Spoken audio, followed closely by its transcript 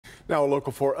Now a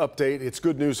Local 4 update. It's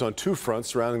good news on two fronts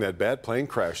surrounding that bad plane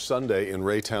crash Sunday in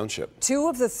Ray Township. 2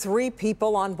 of the 3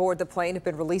 people on board the plane have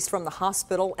been released from the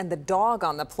hospital, and the dog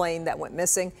on the plane that went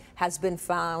missing has been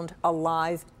found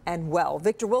alive and well.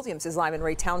 Victor Williams is live in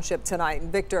Ray Township tonight. And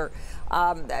Victor,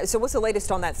 so what's the latest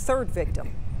on that 3rd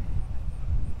victim?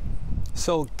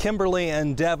 So Kimberly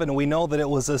and Devin, we know that it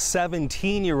was a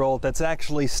 17-year-old that's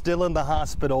actually still in the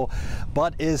hospital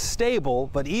but is stable.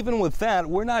 But even with that,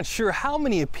 we're not sure how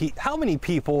many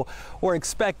people were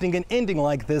expecting an ending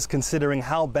like this, considering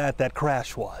how bad that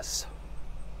crash was.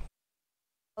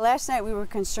 Last night we were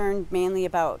concerned mainly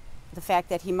about the fact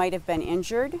that he might have been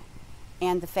injured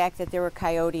and the fact that there were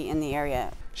coyote in the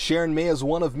area. Sharon May is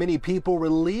one of many people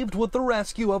relieved with the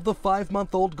rescue of the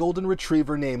 5-month-old golden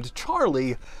retriever named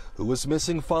Charlie, who was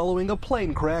missing following a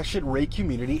plane crash at Ray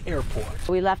Community Airport.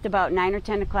 We left about 9 or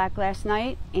 10 o'clock last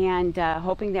night and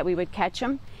hoping that we would catch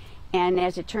him. And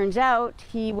as it turns out,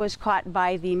 he was caught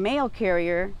by the mail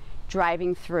carrier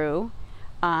driving through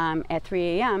at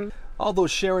 3 a.m. Although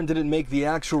Sharon didn't make the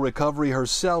actual recovery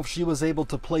herself, she was able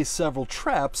to place several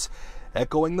traps,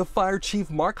 echoing the fire chief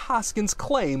Mark Hoskins'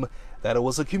 claim that it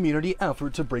was a community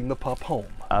effort to bring the pup home.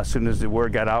 As soon as the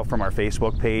word got out from our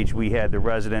Facebook page, we had the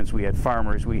residents, we had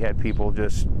farmers, we had people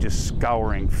just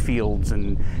scouring fields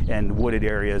and wooded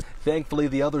areas. Thankfully,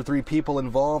 the other 3 people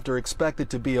involved are expected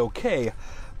to be okay,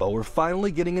 but we're finally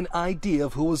getting an idea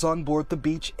of who was on board the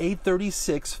Beech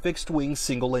A-36 fixed-wing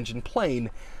single-engine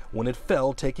plane when it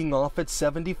fell, taking off at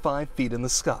 75 feet in the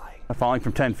sky. Falling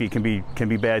from 10 feet can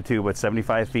be bad too, but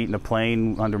 75 feet in a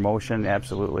plane under motion,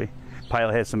 absolutely.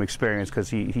 Pilot had some experience because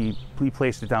he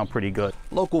placed it down pretty good.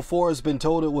 Local 4 has been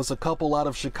told it was a couple out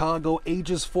of Chicago,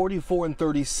 ages 44 and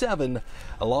 37,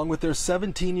 along with their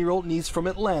 17-year-old niece from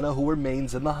Atlanta who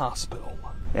remains in the hospital.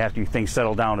 After things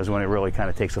settle down is when it really kind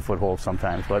of takes a foothold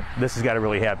sometimes, but this has got a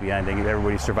really happy ending.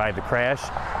 Everybody survived the crash,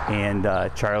 and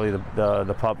Charlie,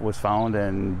 the pup, was found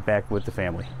and back with the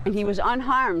family. And he was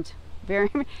unharmed. Very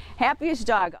happiest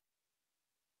dog.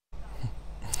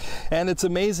 And it's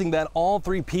amazing that all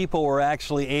 3 people were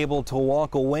actually able to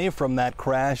walk away from that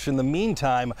crash. In the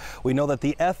meantime, we know that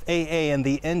the FAA and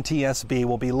the NTSB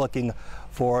will be looking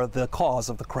for the cause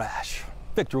of the crash.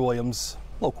 Victor Williams,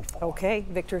 Local 4. Okay,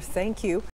 Victor, thank you.